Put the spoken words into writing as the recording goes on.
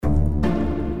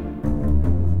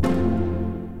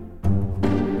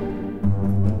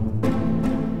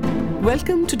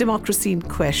Welcome to Democracy in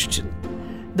Question,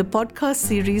 the podcast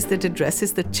series that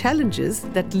addresses the challenges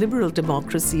that liberal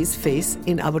democracies face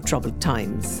in our troubled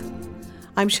times.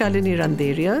 I'm Shalini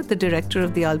Randeria, the director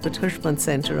of the Albert Hirschman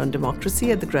Center on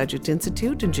Democracy at the Graduate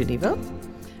Institute in Geneva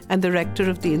and the rector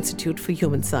of the Institute for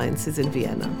Human Sciences in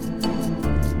Vienna.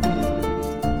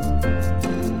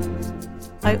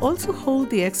 I also hold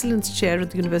the Excellence Chair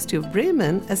at the University of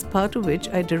Bremen, as part of which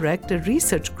I direct a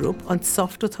research group on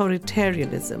soft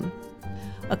authoritarianism,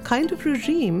 a kind of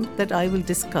regime that I will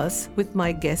discuss with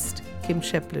my guest, Kim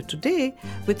Schepler, today,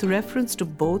 with reference to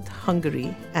both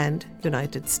Hungary and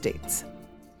United States.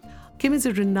 Kim is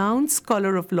a renowned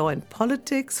scholar of law and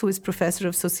politics who is professor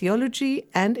of sociology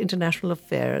and international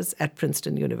affairs at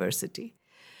Princeton University.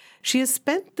 She has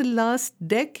spent the last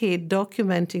decade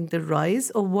documenting the rise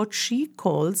of what she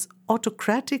calls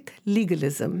autocratic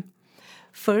legalism,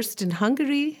 first in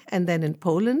Hungary and then in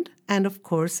Poland, and of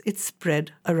course it's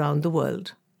spread around the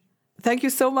world. Thank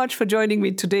you so much for joining me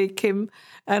today, Kim.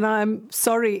 And I'm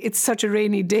sorry it's such a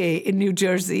rainy day in New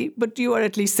Jersey, but you are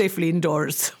at least safely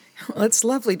indoors. Well, it's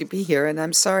lovely to be here, and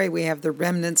I'm sorry we have the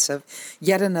remnants of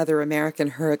yet another American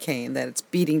hurricane that it's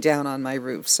beating down on my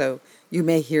roof, so you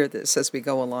may hear this as we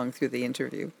go along through the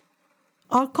interview.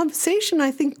 Our conversation, I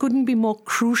think, couldn't be more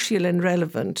crucial and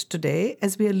relevant today,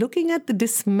 as we are looking at the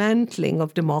dismantling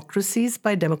of democracies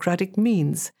by democratic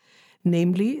means,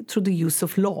 namely through the use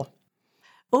of law.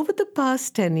 Over the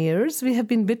past 10 years, we have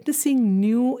been witnessing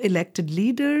new elected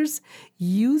leaders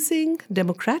using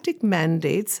democratic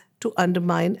mandates to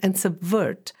undermine and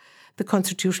subvert the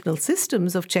constitutional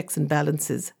systems of checks and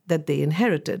balances that they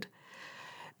inherited.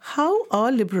 How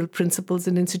are liberal principles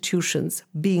and institutions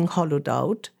being hollowed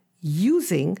out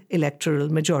using electoral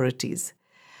majorities?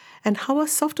 And how are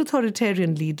soft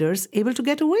authoritarian leaders able to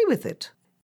get away with it?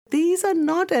 These are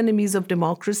not enemies of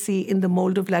democracy in the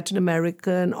mold of Latin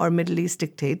American or Middle East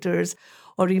dictators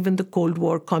or even the Cold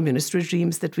War communist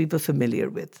regimes that we were familiar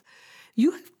with.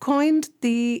 You have coined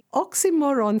the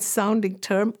oxymoron-sounding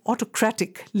term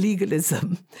autocratic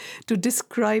legalism to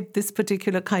describe this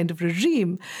particular kind of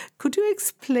regime. Could you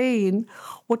explain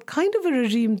what kind of a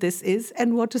regime this is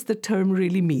and what does the term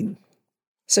really mean?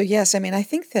 So yes, I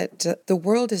think that the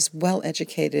world is well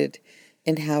educated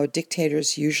in how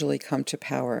dictators usually come to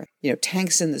power.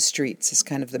 Tanks in the streets is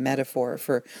kind of the metaphor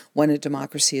for when a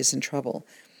democracy is in trouble.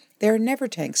 There are never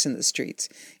tanks in the streets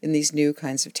in these new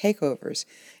kinds of takeovers.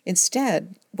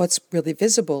 Instead, what's really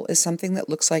visible is something that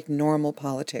looks like normal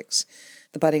politics.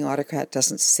 The budding autocrat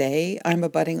doesn't say, I'm a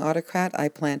budding autocrat, I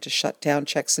plan to shut down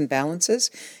checks and balances.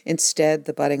 Instead,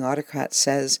 the budding autocrat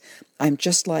says, I'm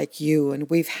just like you, and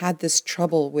we've had this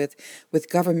trouble with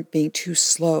government being too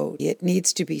slow. It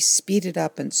needs to be speeded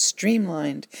up and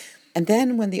streamlined. And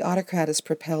then when the autocrat is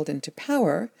propelled into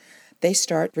power, they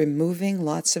start removing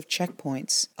lots of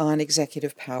checkpoints on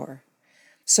executive power.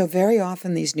 So very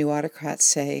often these new autocrats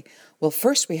say, well,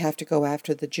 first we have to go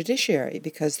after the judiciary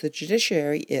because the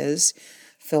judiciary is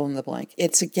fill in the blank.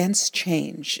 It's against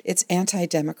change. It's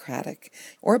anti-democratic.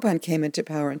 Orban came into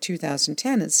power in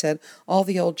 2010 and said all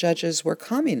the old judges were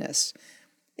communists.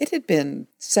 It had been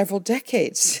several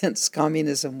decades since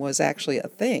communism was actually a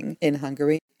thing in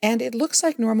Hungary. And it looks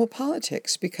like normal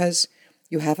politics because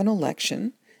you have an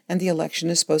election, and the election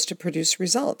is supposed to produce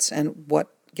results. And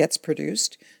what gets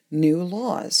produced? New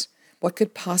laws. What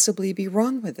could possibly be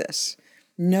wrong with this?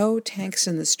 No tanks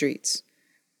in the streets.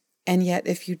 And yet,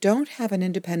 if you don't have an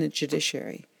independent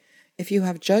judiciary, if you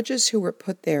have judges who were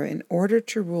put there in order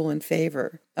to rule in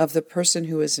favor of the person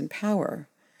who is in power,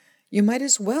 you might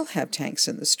as well have tanks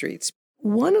in the streets.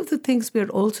 One of the things we're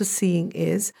also seeing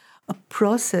is a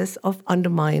process of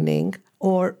undermining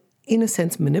or, in a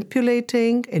sense,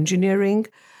 manipulating, engineering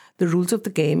the rules of the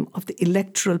game of the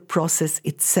electoral process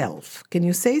itself. Can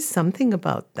you say something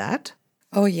about that?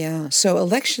 Oh, yeah. So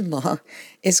election law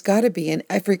has got to be in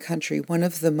every country one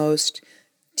of the most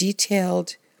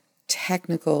detailed,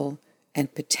 technical,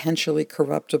 and potentially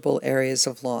corruptible areas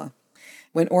of law.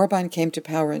 When Orban came to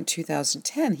power in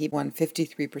 2010, he won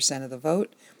 53% of the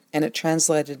vote, and it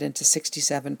translated into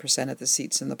 67% of the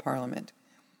seats in the parliament.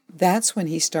 That's when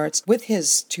he starts, with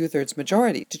his two-thirds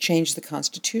majority, to change the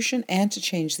constitution and to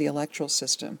change the electoral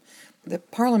system. The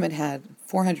parliament had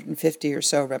 450 or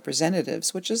so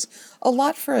representatives, which is a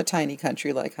lot for a tiny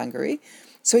country like Hungary.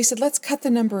 So he said, let's cut the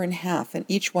number in half, and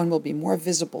each one will be more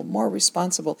visible, more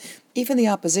responsible. Even the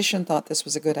opposition thought this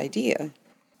was a good idea.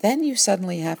 Then you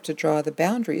suddenly have to draw the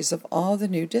boundaries of all the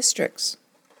new districts.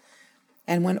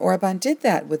 And when Orban did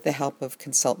that with the help of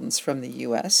consultants from the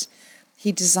U.S.,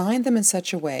 he designed them in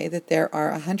such a way that there are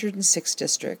 106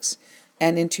 districts,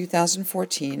 and in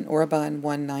 2014, Orban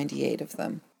won 98 of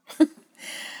them.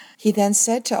 He then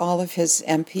said to all of his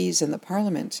MPs in the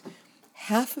parliament,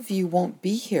 half of you won't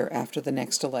be here after the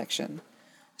next election.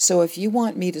 So if you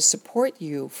want me to support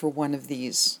you for one of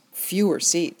these fewer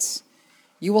seats,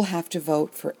 you will have to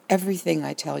vote for everything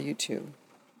I tell you to.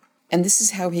 And this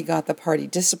is how he got the party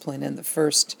discipline in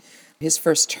his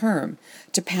first term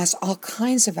to pass all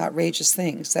kinds of outrageous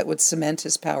things that would cement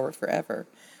his power forever.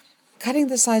 Cutting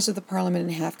the size of the parliament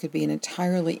in half could be an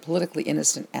entirely politically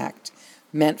innocent act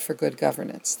meant for good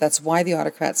governance. That's why the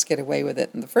autocrats get away with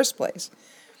it in the first place.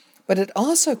 But it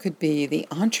also could be the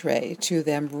entree to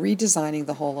them redesigning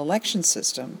the whole election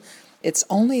system. It's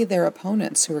only their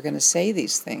opponents who are going to say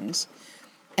these things.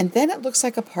 And then it looks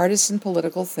like a partisan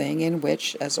political thing in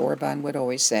which, as Orban would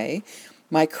always say,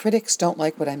 my critics don't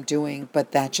like what I'm doing,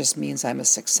 but that just means I'm a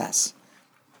success.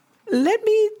 Let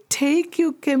me take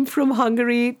you, Kim, from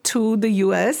Hungary to the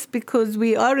US, because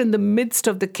we are in the midst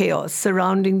of the chaos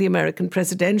surrounding the American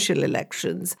presidential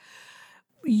elections.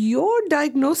 Your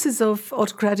diagnosis of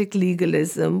autocratic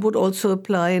legalism would also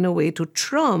apply in a way to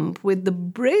Trump, with the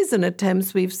brazen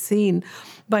attempts we've seen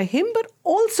by him, but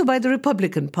also by the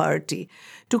Republican Party,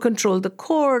 to control the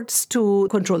courts, to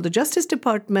control the Justice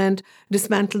Department,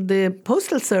 dismantle the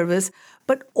Postal Service,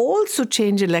 but also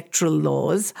change electoral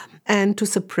laws and to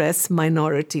suppress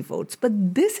minority votes.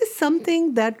 But this is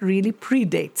something that really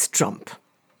predates Trump.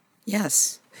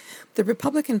 Yes. The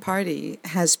Republican Party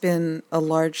has been a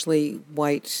largely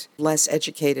white, less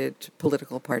educated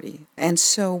political party. And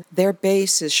so their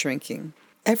base is shrinking.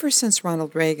 Ever since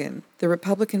Ronald Reagan, the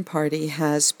Republican Party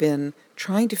has been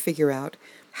trying to figure out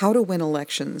how to win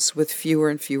elections with fewer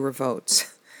and fewer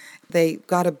votes. They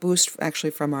got a boost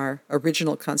actually from our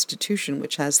original Constitution,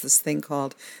 which has this thing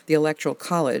called the Electoral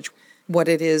College. What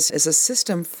it is a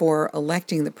system for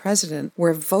electing the president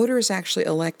where voters actually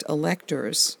elect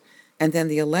electors, and then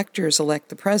the electors elect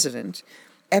the president.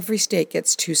 Every state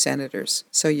gets 2 senators.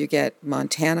 So you get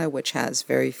Montana, which has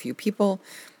very few people,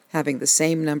 having the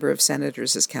same number of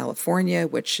senators as California,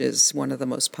 which is one of the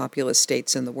most populous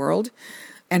states in the world.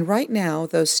 And right now,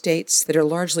 those states that are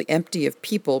largely empty of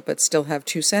people but still have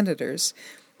 2 senators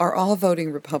are all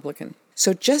voting Republican.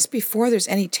 So just before there's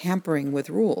any tampering with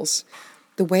rules,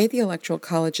 the way the Electoral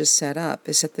College is set up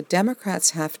is that the Democrats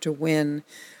have to win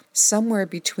somewhere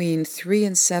between 3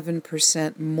 and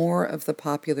 7% more of the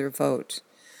popular vote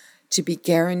to be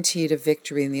guaranteed a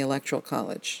victory in the Electoral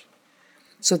College.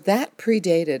 So that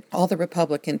predated all the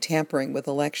Republican tampering with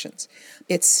elections.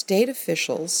 It's state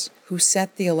officials who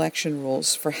set the election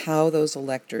rules for how those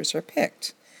electors are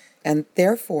picked. And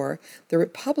therefore, the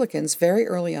Republicans very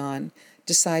early on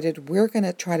decided we're going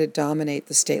to try to dominate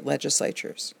the state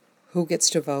legislatures. Who gets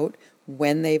to vote,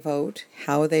 when they vote,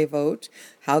 how the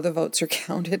votes are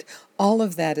counted, all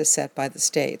of that is set by the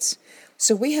states.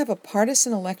 So we have a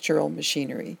partisan electoral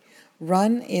machinery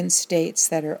run in states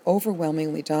that are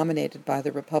overwhelmingly dominated by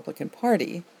the Republican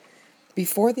Party.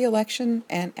 Before the election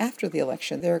and after the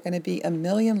election, there are going to be 1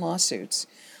 million lawsuits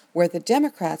where the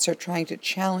Democrats are trying to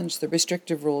challenge the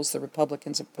restrictive rules the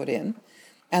Republicans have put in,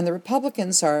 and the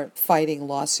Republicans are fighting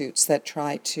lawsuits that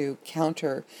try to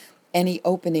counter any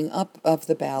opening up of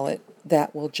the ballot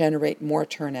that will generate more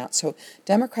turnout. So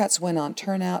Democrats win on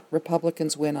turnout,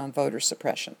 Republicans win on voter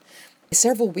suppression.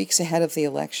 Several weeks ahead of the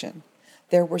election,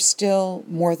 there were still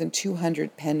more than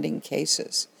 200 pending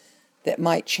cases that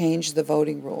might change the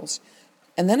voting rules.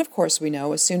 And then, of course, we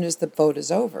know as soon as the vote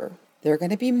is over, there are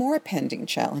going to be more pending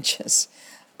challenges.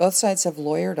 Both sides have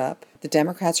lawyered up. The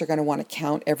Democrats are going to want to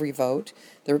count every vote.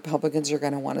 The Republicans are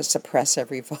going to want to suppress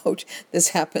every vote. This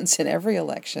happens in every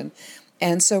election.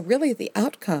 And so really the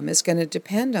outcome is going to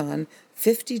depend on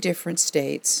 50 different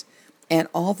states and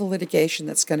all the litigation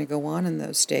that's going to go on in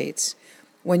those states.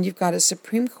 When you've got a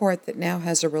Supreme Court that now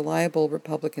has a reliable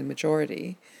Republican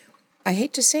majority, I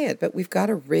hate to say it, but we've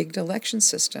got a rigged election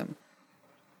system.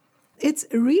 It's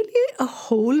really a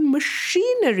whole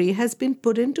machinery has been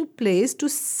put into place to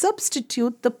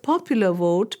substitute the popular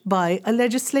vote by a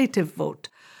legislative vote.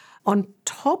 On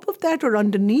top of that or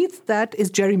underneath that is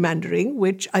gerrymandering,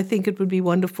 which I think it would be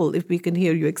wonderful if we can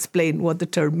hear you explain what the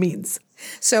term means.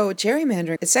 So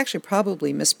gerrymandering, it's actually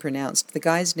probably mispronounced. The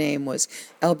guy's name was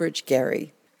Elbridge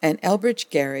Gerry. And Elbridge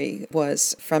Gerry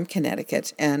was from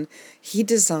Connecticut, and he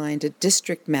designed a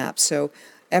district map. So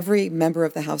every member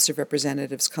of the House of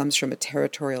Representatives comes from a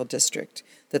territorial district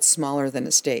that's smaller than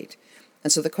a state.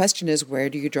 And so the question is, where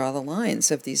do you draw the lines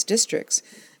of these districts?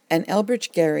 And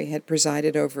Elbridge Gerry had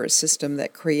presided over a system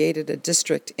that created a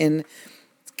district in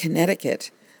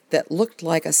Connecticut that looked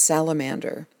like a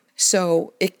salamander.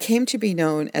 So it came to be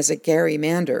known as a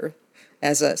gerrymander,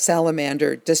 as a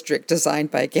salamander district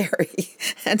designed by Gary.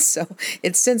 And so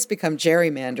it's since become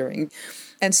gerrymandering.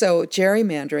 And so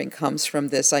gerrymandering comes from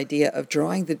this idea of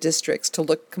drawing the districts to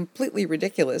look completely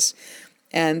ridiculous.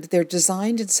 And they're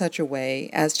designed in such a way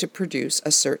as to produce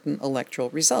a certain electoral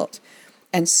result.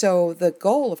 And so the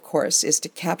goal, of course, is to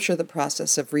capture the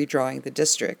process of redrawing the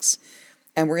districts.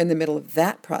 And we're in the middle of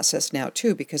that process now,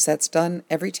 too, because that's done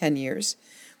every 10 years.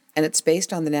 And it's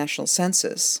based on the national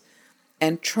census.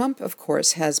 And Trump, of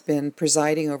course, has been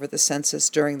presiding over the census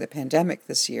during the pandemic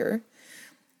this year.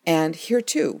 And here,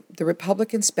 too, the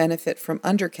Republicans benefit from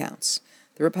undercounts.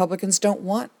 The Republicans don't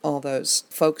want all those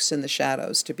folks in the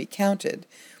shadows to be counted.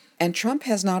 And Trump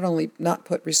has not only not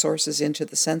put resources into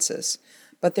the census,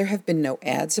 but there have been no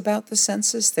ads about the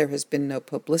census. There has been no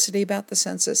publicity about the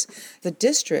census. The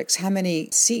districts, how many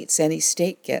seats any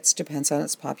state gets, depends on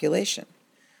its population.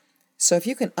 So if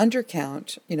you can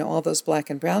undercount, all those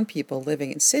black and brown people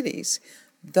living in cities,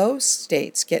 those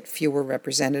states get fewer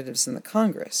representatives in the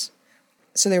Congress.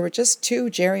 So there were just 2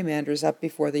 gerrymanders up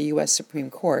before the U.S. Supreme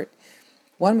Court.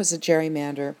 One was a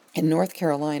gerrymander in North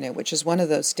Carolina, which is one of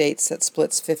those states that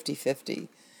splits 50-50.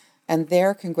 And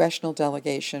their congressional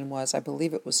delegation was, I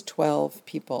believe it was 12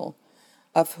 people,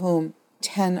 of whom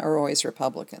 10 are always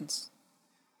Republicans,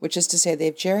 which is to say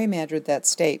they've gerrymandered that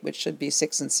state, which should be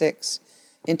 6-6,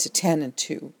 into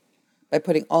 10-2 by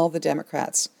putting all the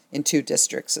Democrats in 2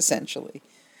 districts, essentially.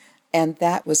 And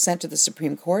that was sent to the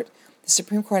Supreme Court. The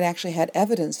Supreme Court actually had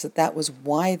evidence that that was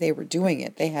why they were doing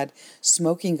it. They had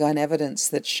smoking gun evidence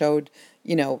that showed,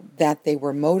 that they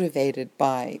were motivated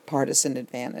by partisan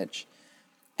advantage.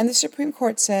 And the Supreme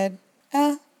Court said,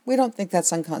 we don't think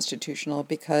that's unconstitutional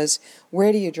because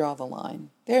where do you draw the line?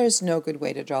 There is no good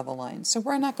way to draw the line, so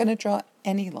we're not going to draw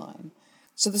any line.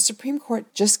 So the Supreme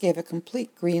Court just gave a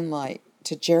complete green light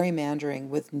to gerrymandering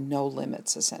with no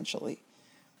limits, essentially.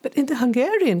 But in the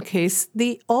Hungarian case,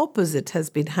 the opposite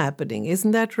has been happening.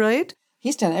 Isn't that right?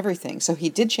 He's done everything. So he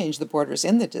did change the borders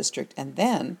in the district, and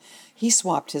then he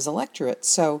swapped his electorate.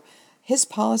 So his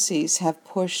policies have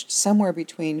pushed somewhere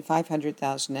between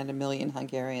 500,000 and 1 million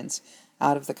Hungarians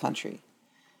out of the country,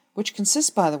 which consists,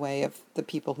 by the way, of the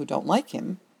people who don't like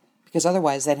him, because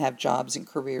otherwise they'd have jobs and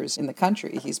careers in the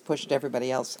country. He's pushed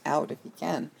everybody else out if he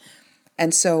can.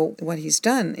 And so what he's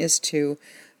done is to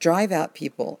drive out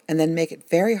people and then make it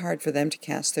very hard for them to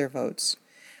cast their votes.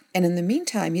 And in the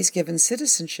meantime, he's given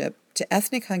citizenship to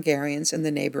ethnic Hungarians in the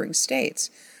neighboring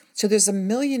states. So there's 1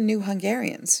 million new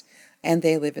Hungarians, and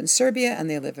they live in Serbia and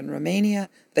they live in Romania.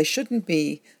 They shouldn't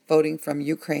be voting from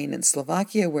Ukraine and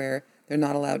Slovakia, where they're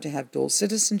not allowed to have dual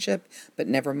citizenship, but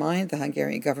never mind, the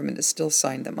Hungarian government has still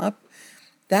signed them up.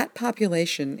 That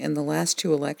population in the last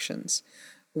 2 elections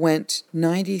went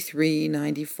 93,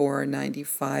 94,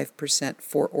 95%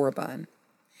 for Orban.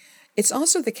 It's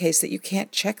also the case that you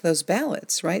can't check those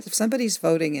ballots, right? If somebody's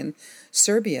voting in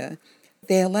Serbia,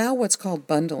 they allow what's called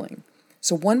bundling.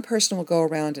 So one person will go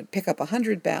around and pick up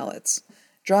 100 ballots,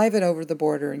 drive it over the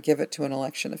border, and give it to an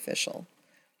election official.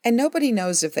 And nobody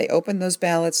knows if they open those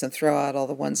ballots and throw out all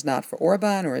the ones not for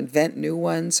Orban or invent new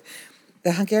ones.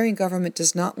 The Hungarian government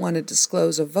does not want to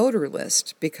disclose a voter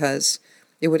list because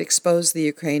it would expose the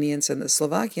Ukrainians and the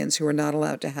Slovakians who are not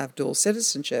allowed to have dual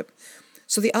citizenship.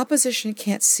 So the opposition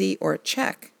can't see or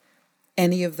check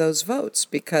any of those votes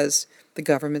because the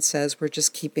government says we're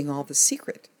just keeping all the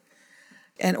secret.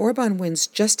 And Orban wins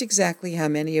just exactly how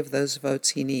many of those votes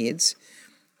he needs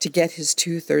to get his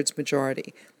 2/3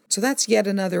 majority. So that's yet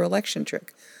another election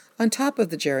trick, on top of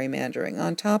the gerrymandering,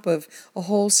 on top of a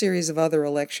whole series of other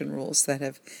election rules that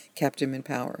have kept him in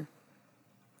power.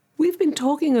 We've been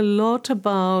talking a lot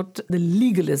about the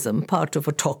legalism part of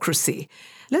autocracy.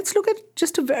 Let's look at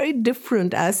just a very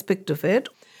different aspect of it,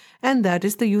 and that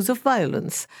is the use of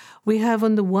violence. We have,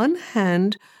 on the one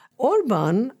hand,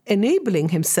 Orban enabling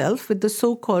himself with the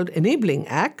so-called Enabling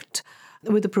Act,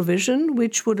 with a provision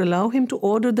which would allow him to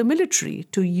order the military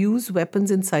to use weapons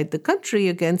inside the country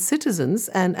against citizens,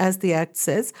 and as the act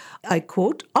says, I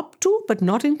quote, up to but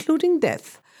not including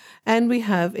death. And we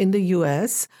have in the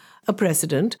US a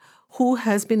president who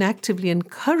has been actively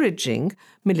encouraging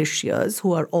militias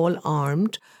who are all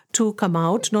armed to come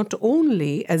out not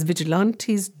only as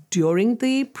vigilantes during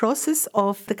the process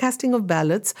of the casting of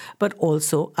ballots, but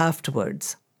also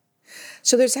afterwards.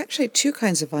 So there's actually 2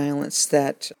 kinds of violence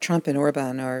that Trump and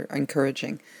Orban are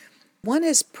encouraging. One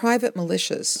is private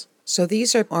militias. So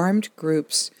these are armed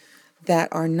groups that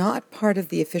are not part of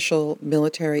the official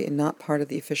military and not part of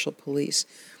the official police.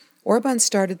 Orban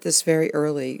started this very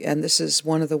early, and this is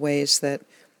one of the ways that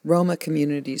Roma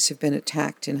communities have been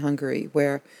attacked in Hungary,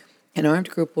 where an armed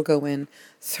group will go in,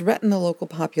 threaten the local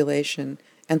population,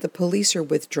 and the police are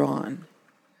withdrawn.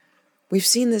 We've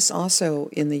seen this also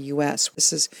in the U.S.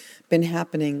 This has been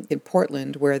happening in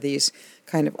Portland, where these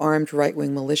kind of armed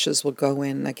right-wing militias will go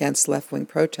in against left-wing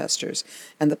protesters,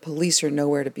 and the police are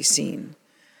nowhere to be seen.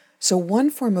 So one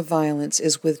form of violence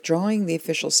is withdrawing the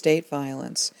official state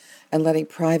violence and letting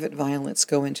private violence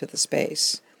go into the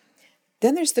space.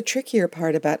 Then there's the trickier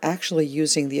part about actually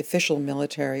using the official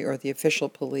military or the official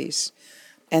police.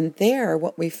 And there,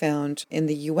 what we found in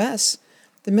the U.S.,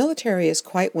 the military is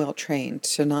quite well trained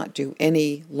to not do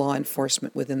any law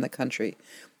enforcement within the country.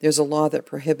 There's a law that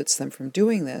prohibits them from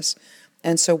doing this.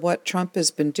 And so what Trump has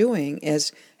been doing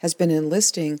has been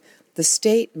enlisting the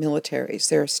state militaries.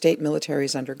 There are state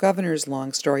militaries under governors,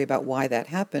 long story about why that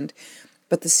happened.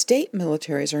 But the state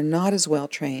militaries are not as well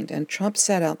trained. And Trump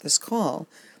set out this call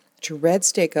to red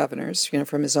state governors,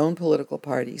 from his own political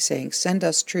party, saying, send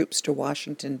us troops to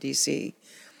Washington, D.C.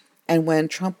 And when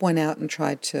Trump went out and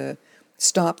tried to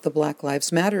stop the Black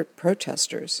Lives Matter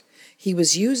protesters, he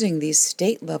was using these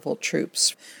state-level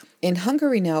troops. In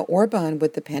Hungary now, Orban,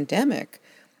 with the pandemic,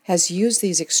 has used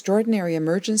these extraordinary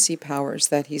emergency powers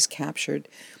that he's captured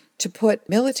to put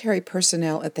military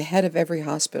personnel at the head of every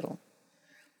hospital.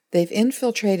 They've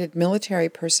infiltrated military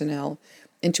personnel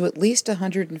into at least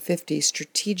 150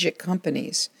 strategic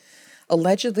companies,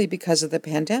 allegedly because of the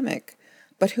pandemic.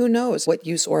 But who knows what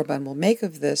use Orban will make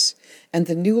of this, and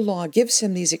the new law gives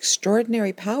him these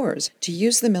extraordinary powers to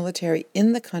use the military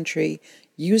in the country,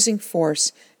 using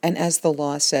force, and as the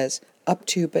law says, up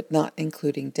to but not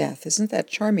including death. Isn't that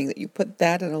charming that you put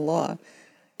that in a law?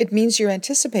 It means you're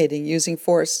anticipating using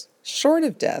force short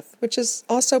of death, which is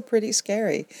also pretty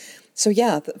scary. So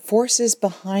yeah, the force is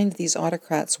behind these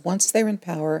autocrats once they're in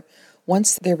power,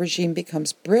 once their regime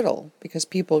becomes brittle, because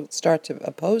people start to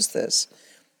oppose this.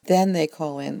 Then they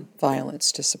call in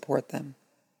violence to support them.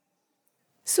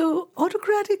 So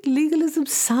autocratic legalism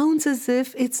sounds as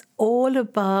if it's all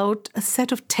about a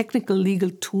set of technical legal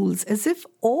tools, as if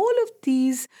all of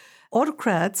these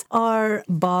autocrats are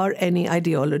bar any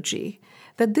ideology,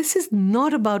 that this is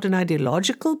not about an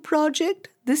ideological project.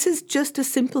 This is just a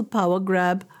simple power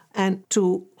grab and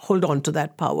to hold on to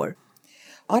that power.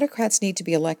 Autocrats need to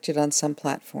be elected on some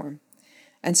platform.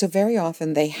 And so very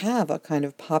often they have a kind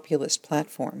of populist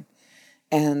platform.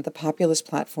 And the populist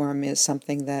platform is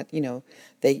something that,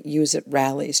 they use at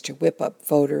rallies to whip up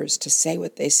voters, to say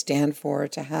what they stand for,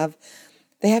 they have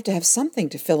to have something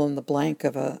to fill in the blank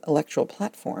of an electoral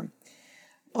platform.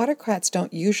 Autocrats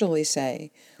don't usually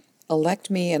say, elect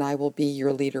me and I will be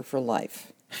your leader for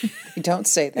life. They don't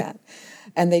say that.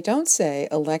 And they don't say,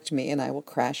 elect me and I will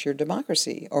crash your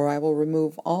democracy, or I will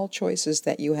remove all choices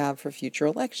that you have for future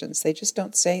elections. They just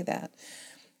don't say that.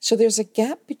 So there's a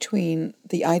gap between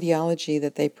the ideology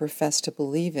that they profess to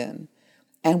believe in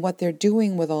and what they're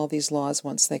doing with all these laws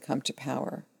once they come to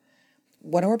power.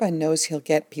 What Orban knows he'll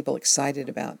get people excited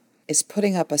about is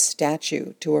putting up a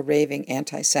statue to a raving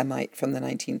anti-Semite from the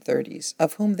 1930s,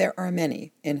 of whom there are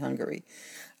many in Hungary.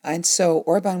 And so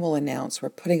Orban will announce, we're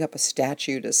putting up a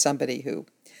statue to somebody who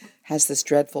has this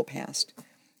dreadful past.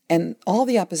 And all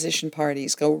the opposition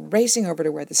parties go racing over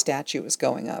to where the statue is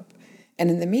going up.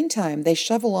 And in the meantime, they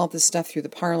shovel all this stuff through the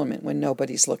parliament when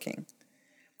nobody's looking.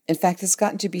 In fact, it's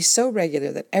gotten to be so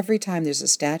regular that every time there's a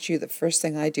statue, the first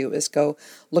thing I do is go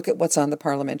look at what's on the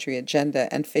parliamentary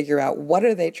agenda and figure out what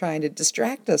are they trying to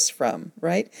distract us from,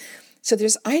 right? So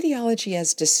there's ideology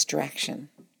as distraction.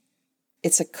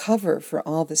 It's a cover for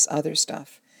all this other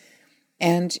stuff.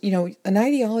 And, an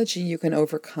ideology you can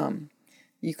overcome.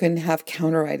 You can have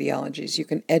counter-ideologies. You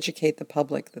can educate the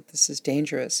public that this is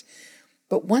dangerous.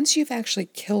 But once you've actually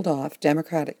killed off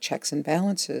democratic checks and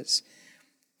balances,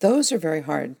 those are very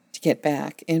hard to get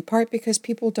back, in part because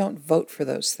people don't vote for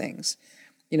those things.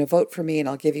 Vote for me and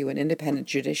I'll give you an independent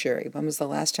judiciary. When was the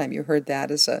last time you heard that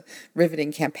as a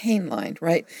riveting campaign line,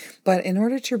 right? But in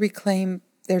order to reclaim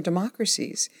their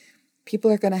democracies,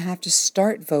 people are going to have to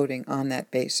start voting on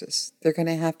that basis. They're going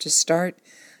to have to start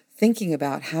thinking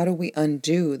about how do we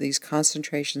undo these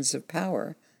concentrations of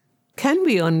power. Can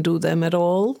we undo them at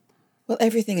all? Well,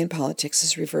 everything in politics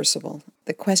is reversible.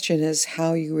 The question is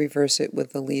how you reverse it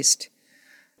with the least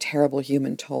terrible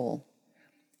human toll.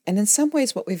 And in some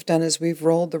ways what we've done is we've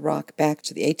rolled the rock back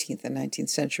to the 18th and 19th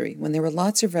century, when there were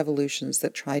lots of revolutions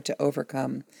that tried to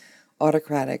overcome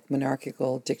autocratic,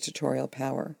 monarchical, dictatorial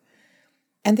power.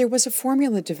 And there was a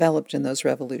formula developed in those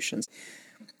revolutions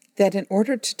that in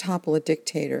order to topple a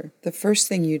dictator, the first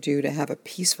thing you do to have a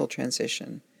peaceful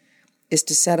transition is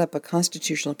to set up a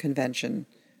constitutional convention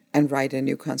and write a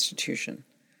new constitution.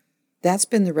 That's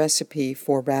been the recipe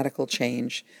for radical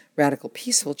change, radical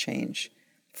peaceful change,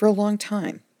 for a long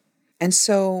time. And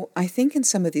so I think in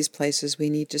some of these places we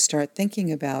need to start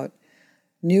thinking about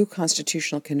new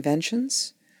constitutional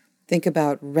conventions. Think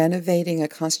about renovating a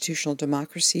constitutional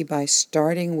democracy by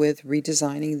starting with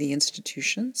redesigning the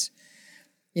institutions.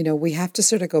 We have to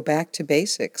sort of go back to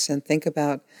basics and think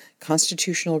about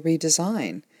constitutional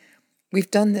redesign.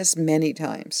 We've done this many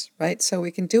times, right? So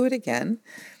we can do it again.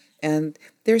 And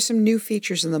there's some new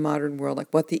features in the modern world,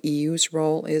 like what the EU's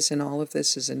role is in all of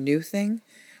this is a new thing.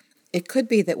 It could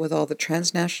be that with all the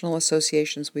transnational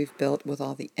associations we've built, with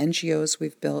all the NGOs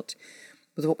we've built,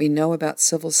 with what we know about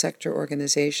civil sector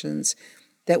organizations,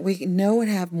 that we know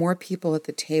to have more people at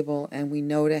the table and we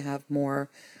know to have more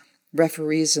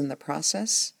referees in the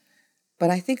process. But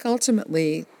I think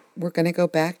ultimately we're going to go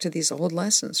back to these old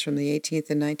lessons from the 18th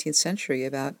and 19th century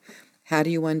about how do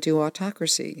you undo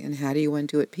autocracy and how do you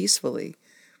undo it peacefully?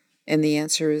 And the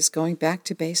answer is going back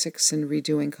to basics and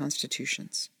redoing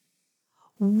constitutions.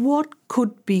 What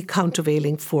could be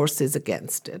countervailing forces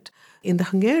against it? In the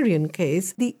Hungarian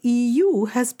case, the EU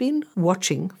has been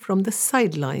watching from the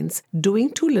sidelines,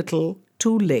 doing too little,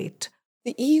 too late.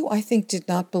 The EU, I think, did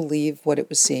not believe what it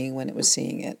was seeing when it was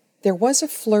seeing it. There was a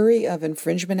flurry of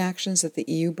infringement actions that the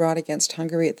EU brought against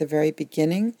Hungary at the very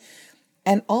beginning,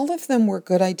 and all of them were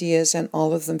good ideas and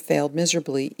all of them failed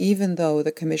miserably, even though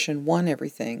the Commission won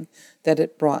everything that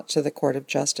it brought to the Court of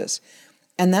Justice.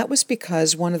 And that was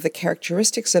because one of the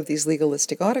characteristics of these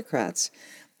legalistic autocrats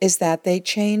is that they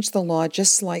change the law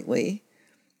just slightly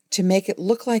to make it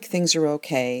look like things are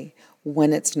okay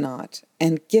when it's not.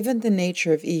 And given the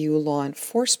nature of EU law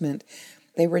enforcement,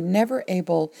 they were never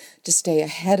able to stay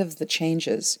ahead of the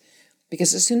changes,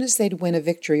 because as soon as they'd win a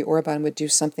victory, Orban would do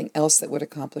something else that would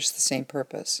accomplish the same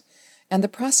purpose. And the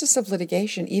process of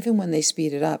litigation, even when they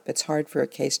speed it up, it's hard for a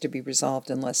case to be resolved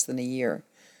in less than a year.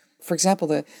 For example,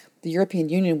 the European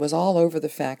Union was all over the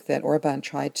fact that Orban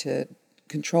tried to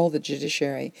control the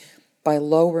judiciary by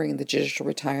lowering the judicial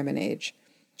retirement age.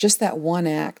 Just that one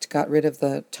act got rid of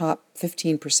the top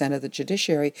 15% of the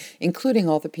judiciary, including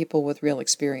all the people with real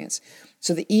experience.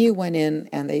 So the EU went in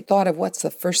and they thought of what's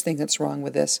the first thing that's wrong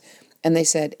with this, and they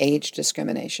said age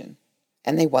discrimination.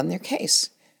 And they won their case.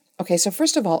 Okay, so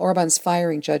first of all, Orban's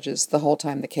firing judges the whole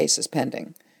time the case is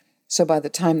pending. So by the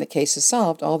time the case is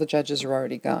solved, all the judges are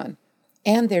already gone.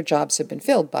 And their jobs have been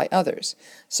filled by others.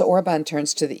 So Orban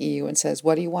turns to the EU and says,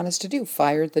 what do you want us to do?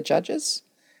 Fire the judges?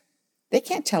 They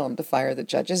can't tell him to fire the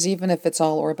judges, even if it's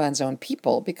all Orban's own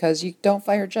people, because you don't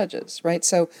fire judges, right?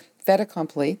 So fait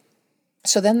accompli.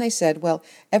 So then they said, well,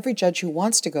 every judge who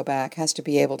wants to go back has to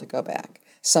be able to go back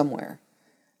somewhere.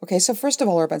 Okay, so first of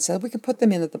all, Orban said, we can put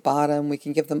them in at the bottom, we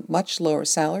can give them much lower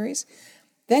salaries.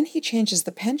 Then he changes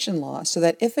the pension law so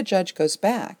that if a judge goes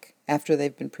back after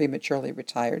they've been prematurely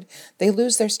retired, they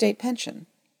lose their state pension.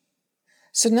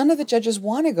 So none of the judges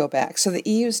want to go back. So the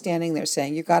EU is standing there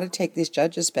saying, you've got to take these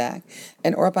judges back.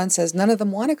 And Orban says, none of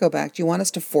them want to go back. Do you want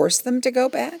us to force them to go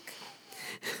back?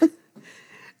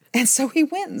 And so he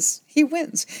wins. He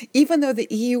wins. Even though the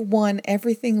EU won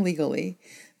everything legally,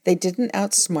 they didn't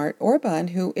outsmart Orban,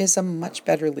 who is a much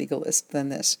better legalist than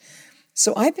this.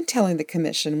 So I've been telling the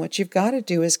Commission, what you've got to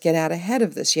do is get out ahead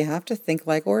of this. You have to think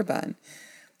like Orban.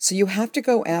 So you have to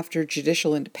go after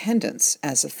judicial independence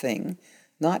as a thing,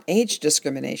 not age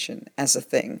discrimination as a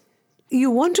thing. You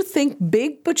want to think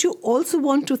big, but you also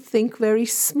want to think very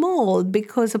small,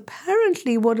 because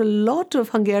apparently what a lot of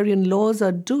Hungarian laws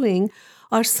are doing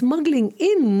are smuggling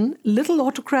in little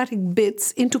autocratic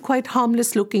bits into quite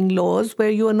harmless-looking laws where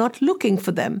you are not looking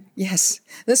for them. Yes,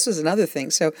 this was another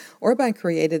thing. So Orban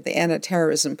created the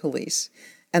anti-terrorism police,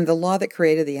 and the law that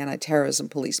created the anti-terrorism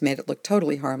police made it look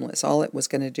totally harmless. All it was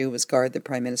going to do was guard the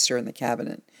prime minister and the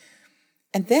cabinet.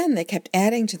 And then they kept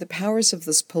adding to the powers of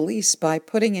this police by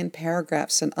putting in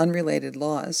paragraphs and unrelated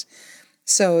laws.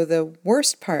 So the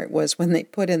worst part was when they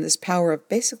put in this power of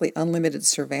basically unlimited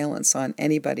surveillance on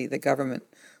anybody the government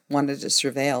wanted to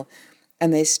surveil.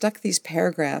 And they stuck these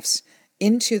paragraphs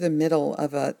into the middle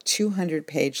of a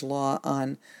 200-page law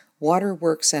on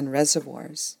waterworks and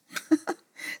reservoirs.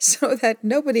 So that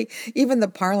nobody, even the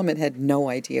parliament, had no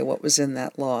idea what was in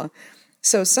that law.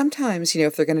 So sometimes,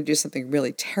 if they're going to do something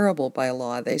really terrible by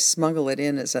law, they smuggle it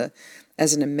in as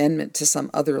an amendment to some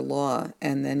other law,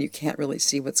 and then you can't really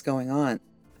see what's going on.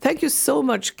 Thank you so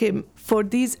much, Kim, for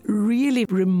these really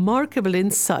remarkable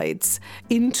insights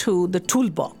into the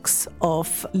toolbox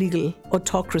of legal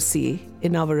autocracy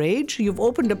in our age. You've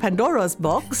opened a Pandora's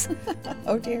box.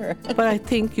 Oh, dear. But I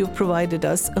think you've provided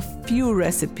us a few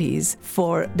recipes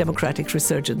for democratic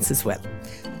resurgence as well.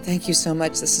 Thank you so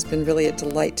much. This has been really a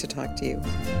delight to talk to you.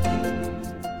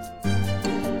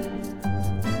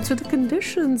 So the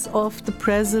conditions of the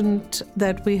present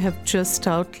that we have just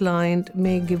outlined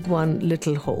may give one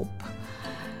little hope.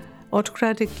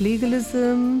 Autocratic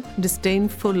legalism,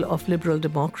 disdainful of liberal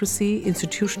democracy,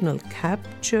 institutional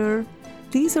capture.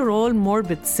 These are all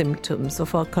morbid symptoms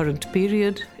of our current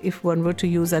period, if one were to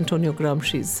use Antonio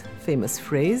Gramsci's famous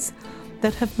phrase,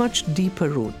 that have much deeper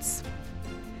roots.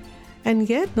 And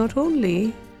yet, not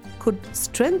only could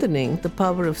strengthening the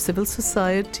power of civil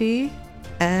society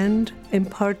and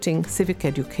imparting civic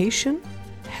education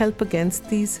help against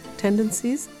these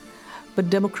tendencies, but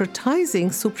democratizing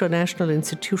supranational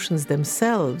institutions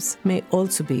themselves may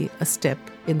also be a step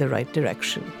in the right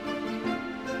direction.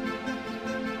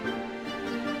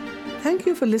 Thank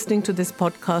you for listening to this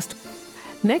podcast.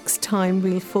 Next time,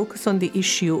 we'll focus on the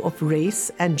issue of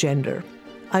race and gender.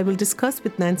 I will discuss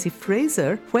with Nancy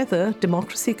Fraser whether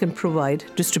democracy can provide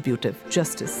distributive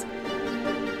justice.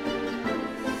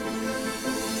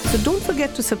 So don't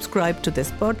forget to subscribe to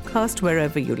this podcast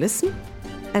wherever you listen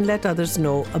and let others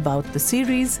know about the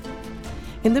series.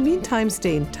 In the meantime,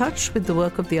 stay in touch with the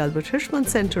work of the Albert Hirschman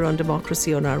Center on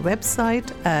Democracy on our website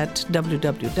at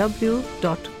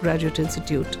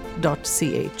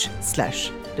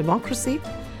www.graduateinstitute.ch/democracy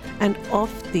and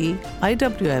of the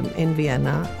IWM in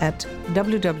Vienna at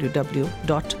www.iwm.at.